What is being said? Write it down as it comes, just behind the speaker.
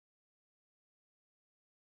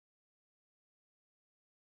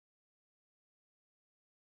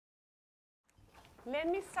Let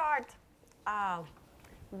me start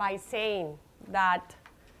by saying that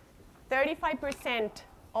 35%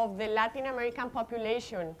 of the Latin American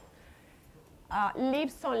population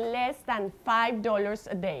lives on less than $5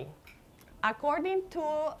 a day. According to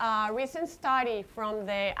a recent study from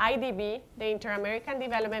the IDB, the Inter-American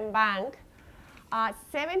Development Bank,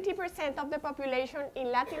 70% of the population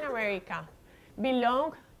in Latin America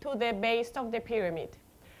belong to the base of the pyramid.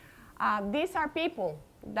 These are people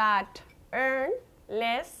that earn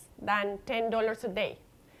less than $10 a day.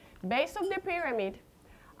 Base of the pyramid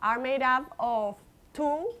are made up of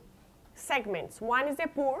two segments. One is the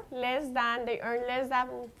poor, they earn less than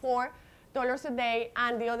 $4 a day,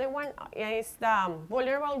 and the other one is the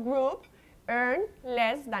vulnerable group, earn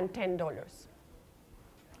less than $10.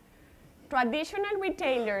 Traditional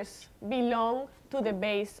retailers belong to the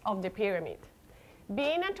base of the pyramid.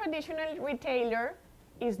 Being a traditional retailer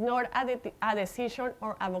is not a decision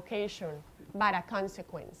or a vocation, but a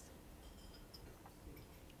consequence.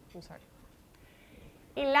 I'm sorry.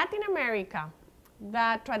 In Latin America,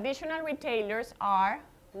 the traditional retailers are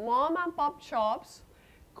mom and pop shops,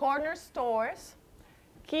 corner stores,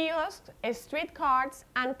 kiosks, street carts,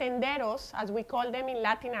 and tenderos, as we call them in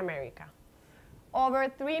Latin America. Over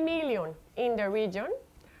 3 million in the region,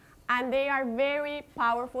 and they are very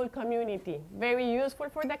powerful community, very useful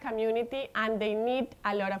for the community, and they need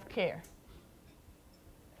a lot of care.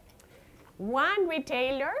 One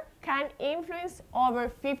retailer can influence over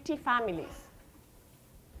 50 families.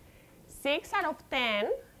 6 out of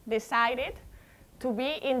 10 decided to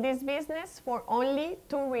be in this business for only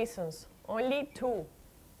 2 reasons, only 2.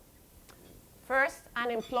 First,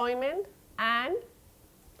 unemployment, and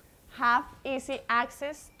have easy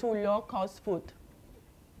access to low-cost food.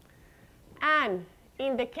 And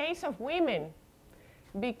in the case of women,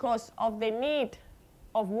 because of the need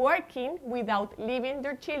of working without leaving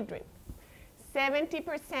their children,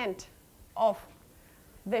 70% of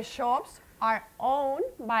the shops are owned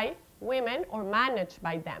by women or managed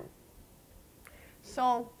by them.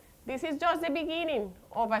 So this is just the beginning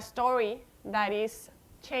of a story that is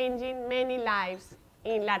changing many lives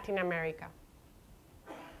in Latin America.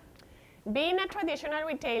 Being a traditional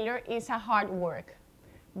retailer is a hard work,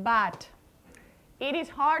 but it is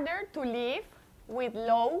harder to live with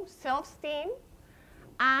low self-esteem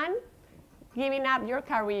and giving up your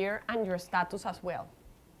career and your status as well.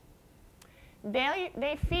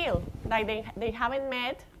 They feel like they haven't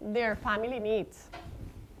met their family needs.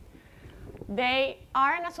 They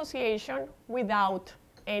are an association without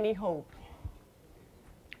any hope.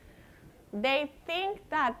 They think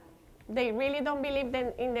that they really don't believe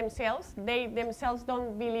in themselves. They themselves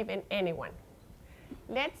don't believe in anyone.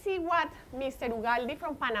 Let's see what Mr. Ugaldi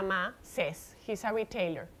from Panama says. He's a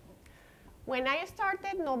retailer. When I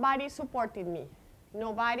started, nobody supported me.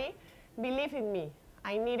 Nobody believed in me.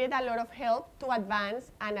 I needed a lot of help to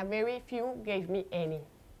advance, and a very few gave me any.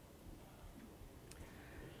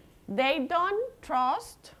 They don't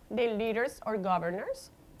trust the leaders or governors.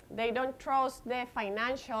 They don't trust the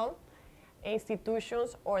financial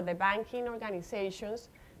institutions or the banking organizations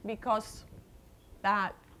because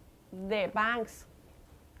the banks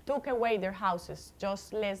took away their houses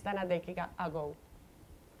just less than a decade ago.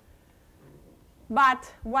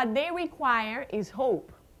 But what they require is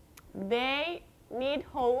hope. They need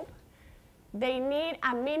hope. They need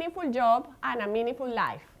a meaningful job and a meaningful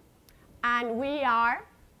life. And we are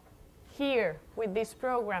here with this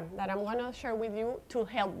program that I'm going to share with you to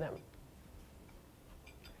help them.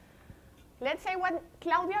 Let's say what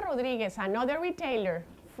Claudia Rodriguez, another retailer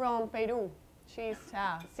from Peru, she's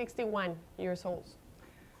 61 years old.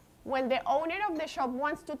 When the owner of the shop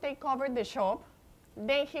wants to take over the shop,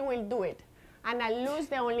 then he will do it. And I lose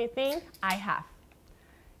the only thing I have.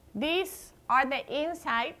 These are the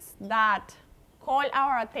insights that call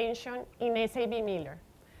our attention in SABMiller.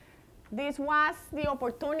 This was the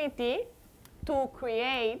opportunity to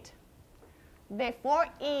create the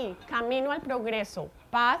 4E Camino al Progreso,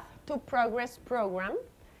 Path to Progress program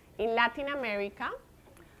in Latin America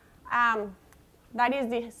that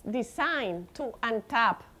is designed to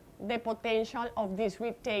untap the potential of these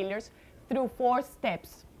retailers through 4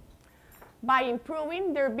 steps. By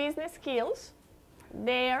improving their business skills,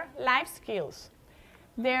 their life skills,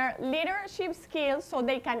 their leadership skills so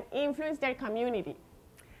they can influence their community.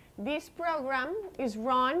 This program is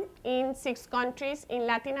run in 6 countries in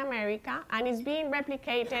Latin America and is being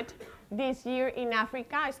replicated this year in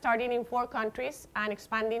Africa, starting in 4 countries and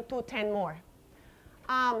expanding to 10 more.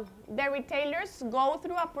 The retailers go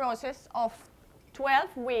through a process of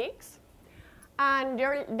 12 weeks, and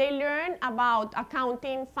they learn about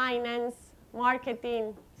accounting, finance,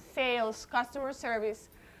 marketing, sales, customer service,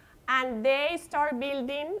 and they start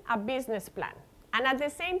building a business plan. And at the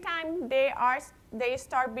same time, they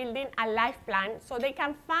start building a life plan so they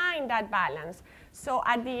can find that balance. So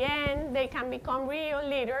at the end, they can become real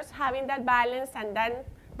leaders, having that balance and then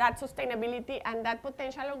that sustainability and that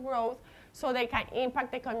potential of growth, so they can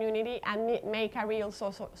impact the community and make a real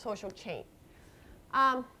social change.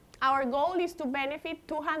 Our goal is to benefit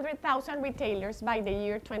 200,000 retailers by the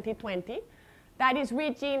year 2020. That is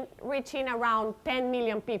reaching around 10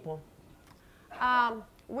 million people.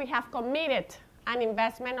 We have committed an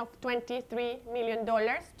investment of $23 million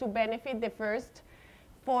to benefit the first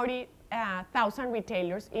 40,000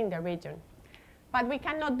 retailers in the region. But we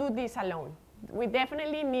cannot do this alone. We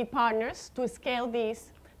definitely need partners to scale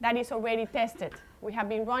this that is already tested. We have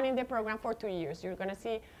been running the program for 2 years. You're going to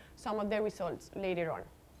see some of the results later on.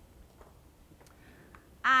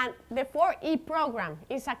 And the 4E program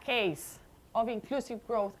is a case of inclusive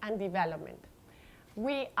growth and development.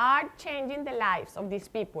 We are changing the lives of these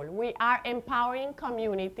people. We are empowering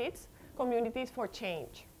communities for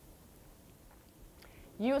change,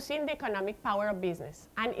 using the economic power of business.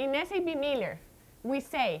 And in SABMiller, we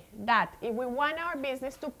say that if we want our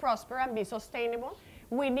business to prosper and be sustainable,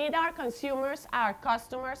 we need our consumers, our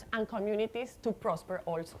customers, and communities to prosper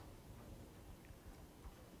also.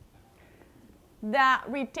 The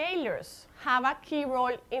retailers have a key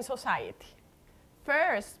role in society.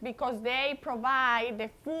 First, because they provide the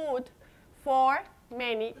food for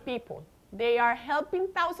many people. They are helping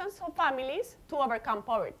thousands of families to overcome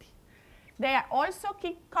poverty. They are also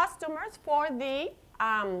key customers for the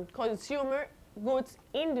consumer goods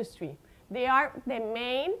industry. They are the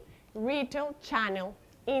main retail channel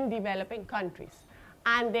in developing countries.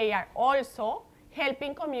 And they are also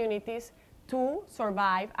helping communities to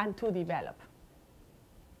survive and to develop.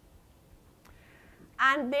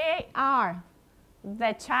 And they are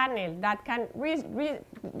the channel that can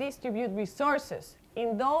redistribute resources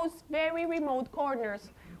in those very remote corners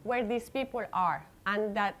where these people are,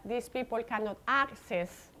 and that these people cannot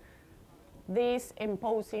access these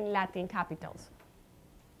imposing Latin capitals.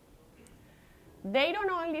 They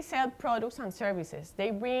don't only sell products and services,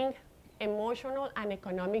 they bring emotional and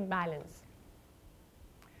economic balance.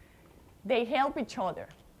 They help each other.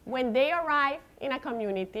 When they arrive in a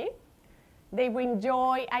community, they bring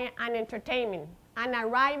joy and entertainment. And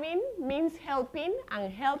arriving means helping,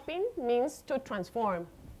 and helping means to transform.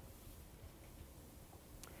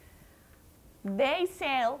 They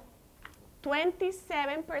sell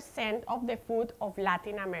 27% of the food of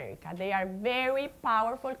Latin America. They are a very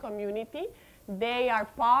powerful community. They are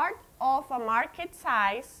part of a market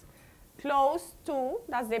size close to,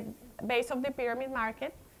 that's the base of the pyramid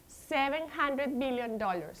market, $700 billion.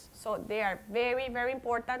 So they are very, very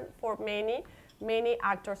important for many, many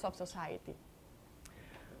actors of society.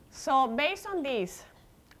 So based on this,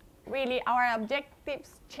 really our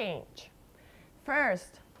objectives change.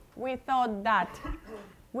 First, we thought that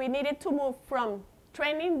we needed to move from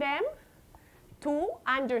training them to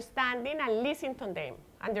understanding and listening to them,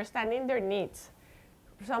 understanding their needs,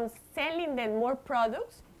 from selling them more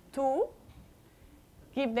products to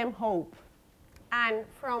give them hope, and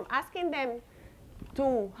from asking them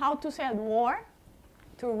to how to sell more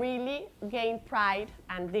to really gain pride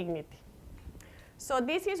and dignity. So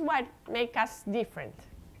this is what makes us different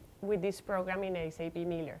with this program in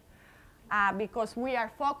SABMiller, because we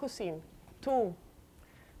are focusing to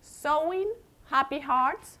sowing happy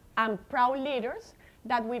hearts and proud leaders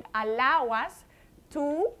that will allow us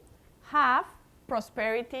to have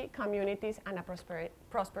prosperity communities and a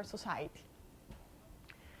prosperous society.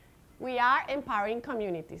 We are empowering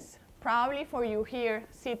communities. Probably for you here,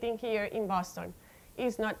 sitting here in Boston,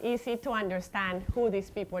 it's not easy to understand who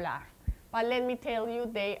these people are. But let me tell you,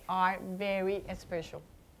 they are very special.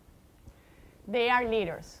 They are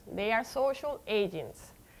leaders. They are social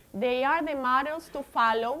agents. They are the models to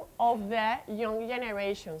follow of the young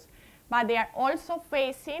generations. But they are also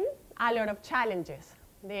facing a lot of challenges.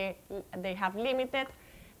 They have limited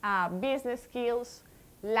business skills,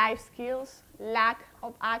 life skills, lack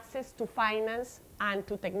of access to finance and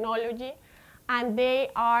to technology, and they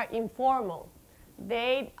are informal.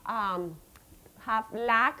 They have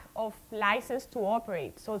lack of license to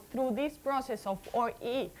operate. So through this process of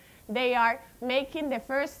 4E, they are making the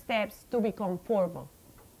first steps to become formal.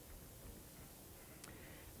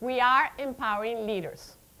 We are empowering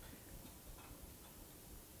leaders.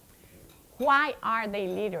 Why are they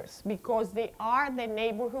leaders? Because they are the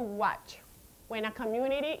neighborhood watch. When a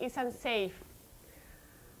community is unsafe,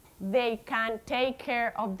 they can take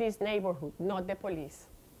care of this neighborhood, not the police.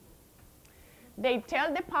 They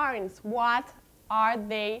tell the parents what are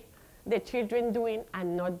the children doing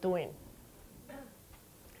and not doing.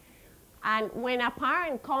 And when a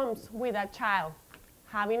parent comes with a child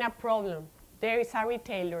having a problem, there is a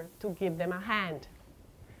retailer to give them a hand.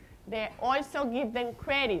 They also give them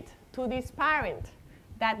credit to this parent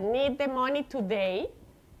that need the money today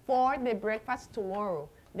for the breakfast tomorrow.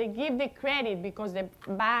 They give the credit because the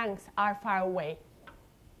banks are far away.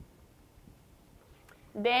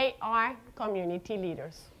 They are community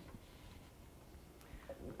leaders.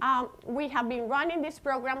 We have been running this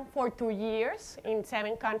program for 2 years in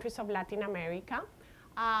 7 countries of Latin America.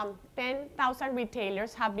 10,000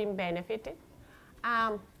 retailers have been benefited.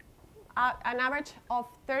 An average of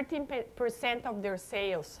 13% of their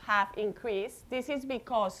sales have increased. This is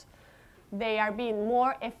because they are being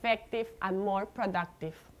more effective and more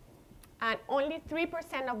productive. And only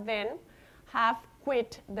 3% of them have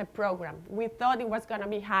quit the program. We thought it was going to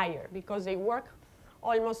be higher because they work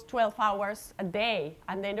almost 12 hours a day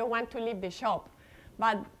and they don't want to leave the shop.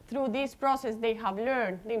 But through this process, they have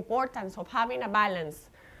learned the importance of having a balance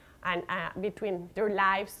and, between their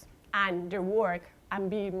lives and their work and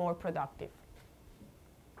be more productive.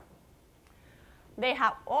 They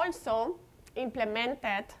have also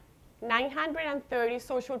implemented 930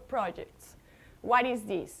 social projects. What is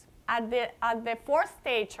this? At the 4th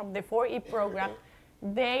stage of the 4E program,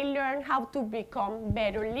 they learn how to become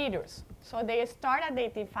better leaders. So they start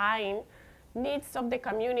identifying needs of the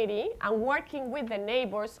community and working with the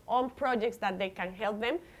neighbors on projects that they can help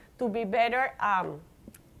them to be better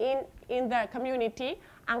in the community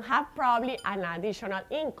and have probably an additional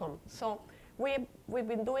income. So we've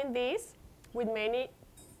been doing this with many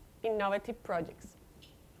innovative projects.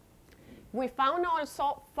 We found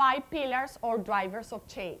also 5 pillars or drivers of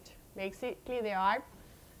change. Basically, they are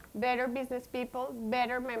better business people,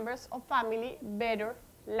 better members of family, better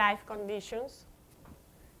life conditions,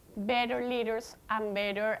 better leaders, and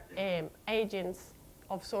better agents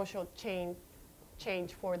of social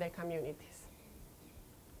change for the communities.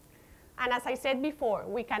 And as I said before,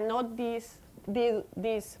 we cannot do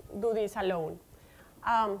this alone.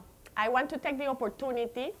 I want to take the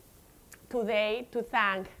opportunity today to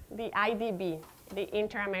thank the IDB, the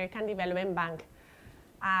Inter-American Development Bank,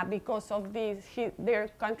 because of their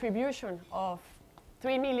contribution of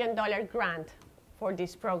 $3 million grant for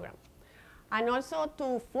this program. And also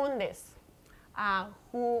to Fundes,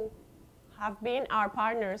 who have been our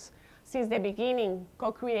partners since the beginning,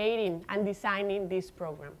 co-creating and designing this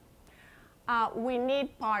program. We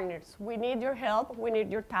need partners. We need your help. We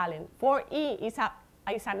need your talent. 4E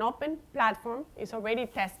is an open platform. It's already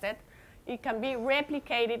tested. It can be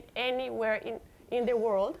replicated anywhere in the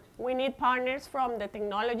world. We need partners from the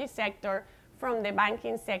technology sector, from the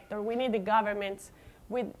banking sector. We need the governments.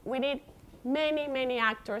 We need many, many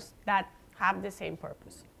actors that have the same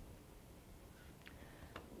purpose.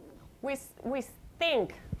 We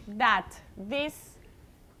think that this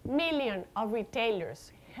million of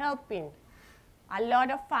retailers helping a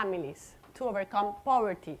lot of families to overcome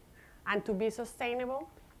poverty and to be sustainable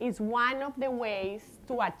is one of the ways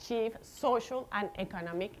to achieve social and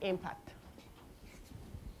economic impact.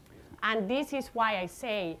 And this is why I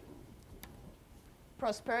say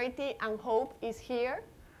prosperity and hope is here,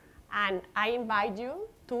 and I invite you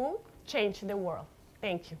to change the world.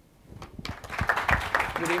 Thank you.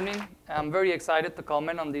 Good evening. I'm very excited to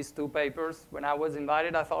comment on these 2 papers. When I was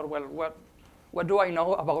invited, I thought, well, what do I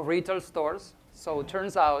know about retail stores? So it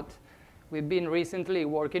turns out we've been recently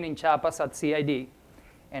working in Chiapas at CID.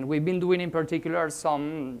 And we've been doing, in particular,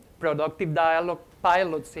 some productive dialogue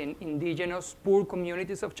pilots in indigenous poor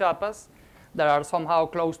communities of Chiapas that are somehow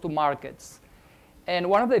close to markets. And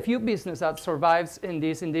one of the few businesses that survives in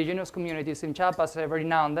these indigenous communities in Chiapas every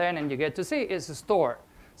now and then, and you get to see, is a store.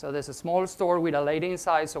 So there's a small store with a lady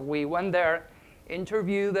inside. So we went there,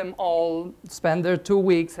 interviewed them all, spent there 2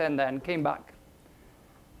 weeks, and then came back.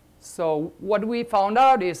 So what we found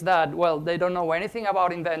out is that, well, they don't know anything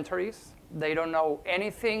about inventories. They don't know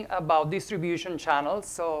anything about distribution channels,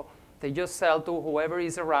 so they just sell to whoever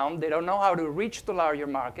is around. They don't know how to reach to larger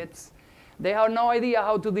markets. They have no idea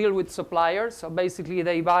how to deal with suppliers, so basically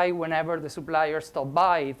they buy whenever the suppliers stop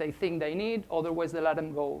by, if they think they need, otherwise they let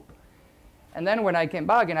them go. And then when I came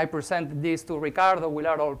back and I presented this to Ricardo with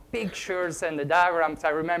all pictures and the diagrams, I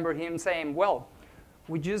remember him saying, well,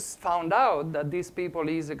 we just found out that these people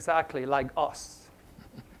is exactly like us.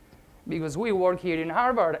 Because we work here in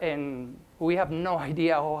Harvard, and we have no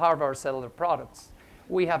idea how Harvard sells their products.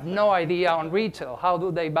 We have no idea on retail. How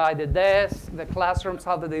do they buy the desks, the classrooms?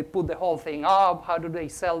 How do they put the whole thing up? How do they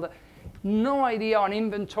sell? No idea on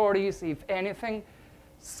inventories, if anything.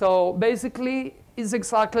 So basically, it's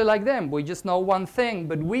exactly like them. We just know one thing,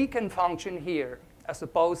 but we can function here as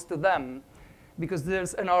opposed to them. because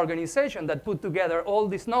there's an organization that put together all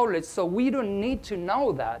this knowledge, so we don't need to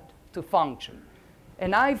know that to function.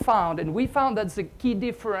 And I found, and we found, that's the key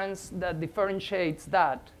difference that differentiates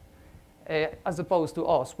that as opposed to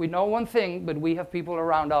us. We know one thing, but we have people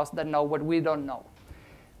around us that know what we don't know.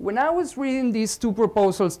 When I was reading these two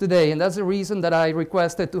proposals today, and that's the reason that I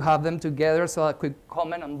requested to have them together so I could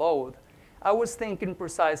comment on both, I was thinking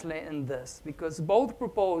precisely in this, because both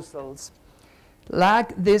proposals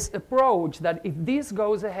lack this approach that if this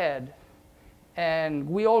goes ahead, and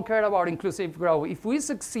we all care about inclusive growth, if we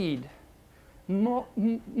succeed,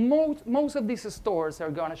 most of these stores are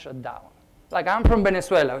going to shut down. Like, I'm from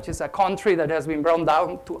Venezuela, which is a country that has been burned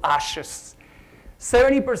down to ashes.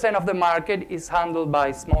 70% of the market is handled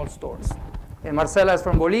by small stores. And Marcela is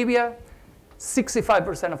from Bolivia.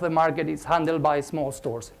 65% of the market is handled by small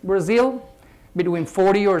stores. Brazil, between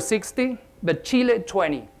 40 or 60, but Chile,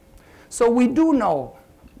 20. So we do know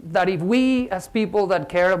that if we, as people that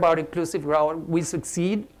care about inclusive growth, we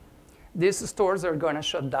succeed, these stores are going to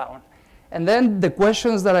shut down. And then the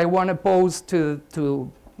questions that I want to pose to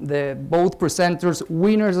the both presenters,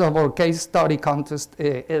 winners of our case study contest,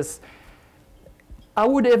 is I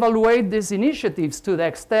would evaluate these initiatives to the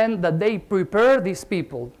extent that they prepare these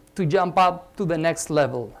people to jump up to the next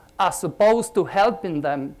level, as opposed to helping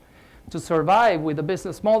them to survive with a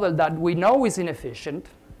business model that we know is inefficient,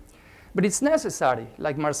 but it's necessary.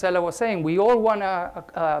 Like Marcela was saying, we all want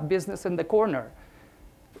a business in the corner.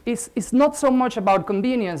 It's not so much about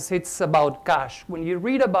convenience, it's about cash. When you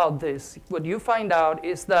read about this, what you find out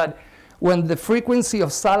is that when the frequency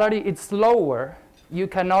of salary is lower, you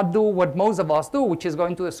cannot do what most of us do, which is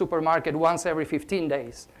going to the supermarket once every 15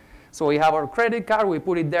 days. So we have our credit card, we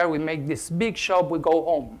put it there, we make this big shop, we go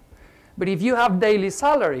home. But if you have daily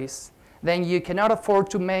salaries, then you cannot afford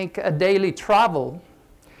to make a daily travel.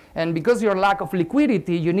 And because of your lack of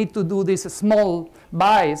liquidity, you need to do these small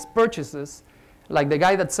buys, purchases, like the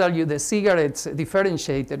guy that sells you the cigarettes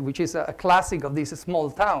differentiated, which is a classic of these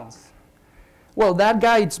small towns. Well, that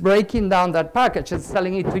guy is breaking down that package and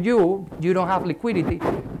selling it to you. You don't have liquidity.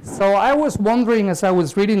 So I was wondering as I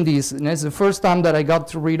was reading this, and it's the first time that I got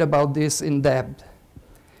to read about this in depth,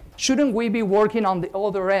 shouldn't we be working on the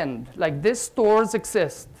other end? Like, these stores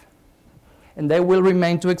exist, and they will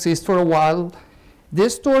remain to exist for a while.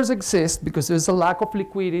 These stores exist because there's a lack of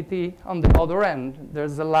liquidity on the other end.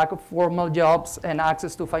 There's a lack of formal jobs and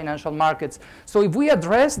access to financial markets. So if we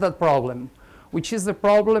address that problem, which is the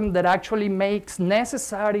problem that actually makes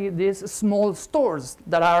necessary these small stores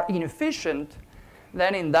that are inefficient,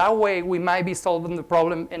 then in that way we might be solving the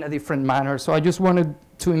problem in a different manner. So I just wanted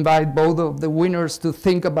to invite both of the winners to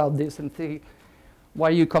think about this and see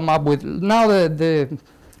what you come up with. Now the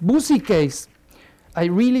Boozy case, I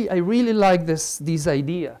really like this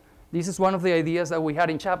idea. This is one of the ideas that we had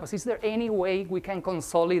in Chiapas. Is there any way we can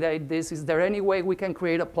consolidate this? Is there any way we can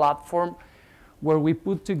create a platform where we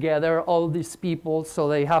put together all these people so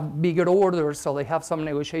they have bigger orders, so they have some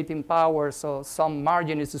negotiating power, so some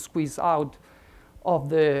margin is squeezed out of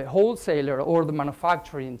the wholesaler or the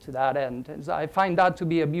manufacturing to that end? And so I find that to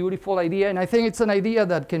be a beautiful idea, and I think it's an idea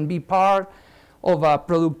that can be part of a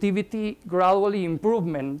productivity gradually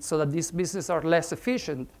improvement so that these businesses are less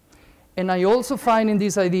efficient. And I also find in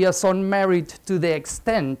this idea some merit to the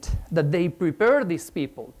extent that they prepare these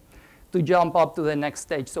people to jump up to the next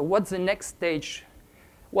stage. So what's the next stage?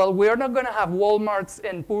 Well, we're not going to have Walmarts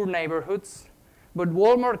in poor neighborhoods, but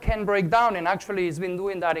Walmart can break down, and actually it's been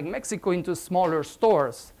doing that in Mexico, into smaller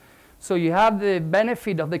stores. So you have the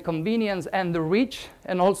benefit of the convenience and the reach,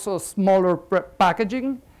 and also smaller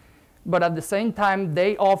packaging, but at the same time,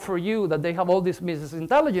 they offer you that they have all this business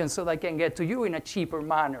intelligence so they can get to you in a cheaper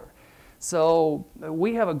manner. So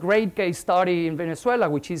we have a great case study in Venezuela,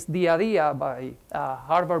 which is Dia Dia by a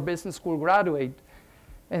Harvard Business School graduate.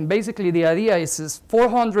 And basically the idea is this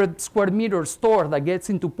 400 square meter store that gets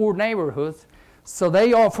into poor neighborhoods. So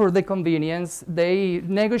they offer the convenience. They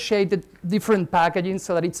negotiated different packaging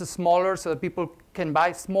so that it's smaller, so that people can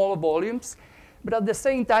buy smaller volumes. But at the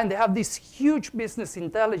same time, they have this huge business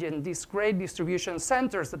intelligence, these great distribution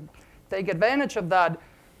centers that take advantage of that.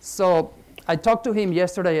 So I talked to him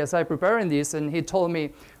yesterday as I preparing this, and he told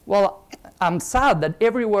me, well, I'm sad that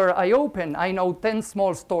everywhere I open, I know 10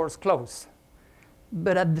 small stores close.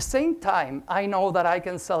 But at the same time, I know that I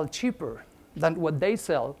can sell cheaper than what they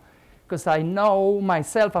sell, because I know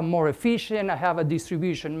myself I'm more efficient, I have a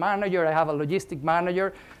distribution manager, I have a logistic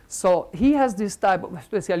manager. So he has this type of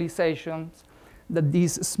specializations that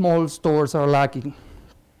these small stores are lacking.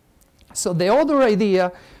 So the other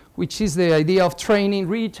idea, which is the idea of training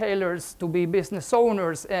retailers to be business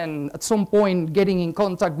owners and at some point getting in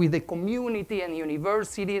contact with the community and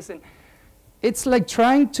universities. And it's like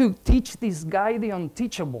trying to teach this guy the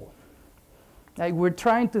unteachable. Like we're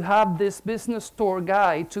trying to have this business store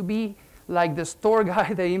guy to be like the store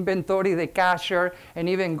guy, the inventory, the cashier, and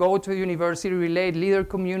even go to the university, relate, leader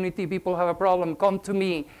community, people have a problem, come to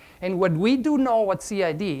me. And what we do know at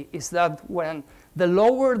CID is that when the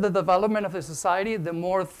lower the development of the society, the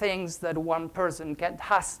more things that one person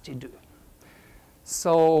has to do.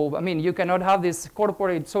 So, I mean, you cannot have this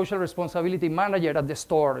corporate social responsibility manager at the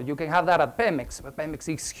store. You can have that at Pemex, but Pemex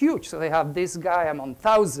is huge, so they have this guy among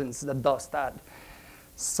thousands that does that.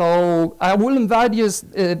 So I will invite you,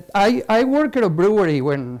 I work at a brewery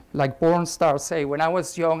when, like porn stars say, when I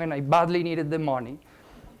was young and I badly needed the money.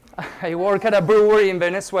 I work at a brewery in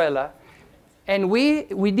Venezuela, and we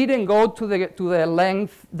didn't go to the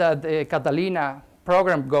length that the Catalina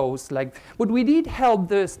program goes, but we did help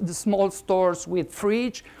the small stores with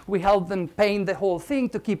fridge. We helped them paint the whole thing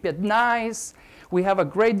to keep it nice. We have a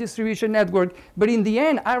great distribution network. But in the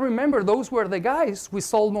end, I remember those were the guys we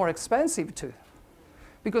sold more expensive to,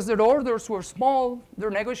 because their orders were small,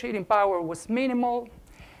 their negotiating power was minimal,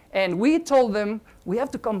 and we told them, we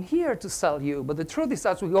have to come here to sell you. But the truth is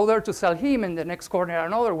that we go there to sell him, and the next corner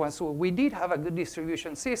another one. So we did have a good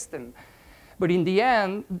distribution system. But in the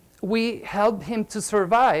end, we helped him to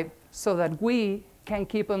survive so that we can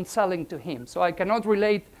keep on selling to him. So I cannot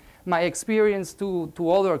relate my experience to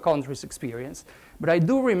other countries' experience. But I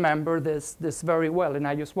do remember this very well, and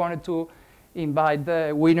I just wanted to invite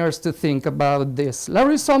the winners to think about this.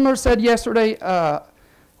 Larry Summers said yesterday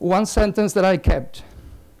one sentence that I kept.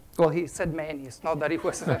 Well, he said many. It's not that he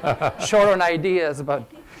was short on ideas,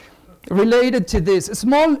 but related to this.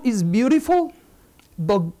 Small is beautiful,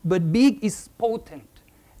 but big is potent.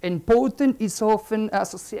 And potent is often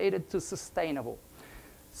associated to sustainable.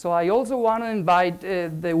 So I also want to invite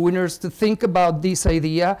the winners to think about this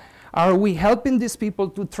idea. Are we helping these people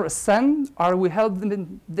to transcend? Are we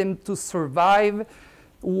helping them to survive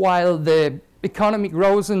while the economy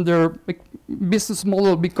grows and their business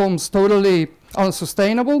model becomes totally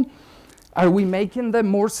unsustainable? Are we making them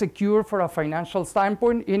more secure from a financial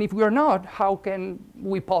standpoint? And if we are not, how can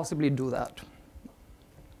we possibly do that?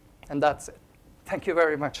 And that's it. Thank you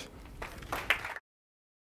very much.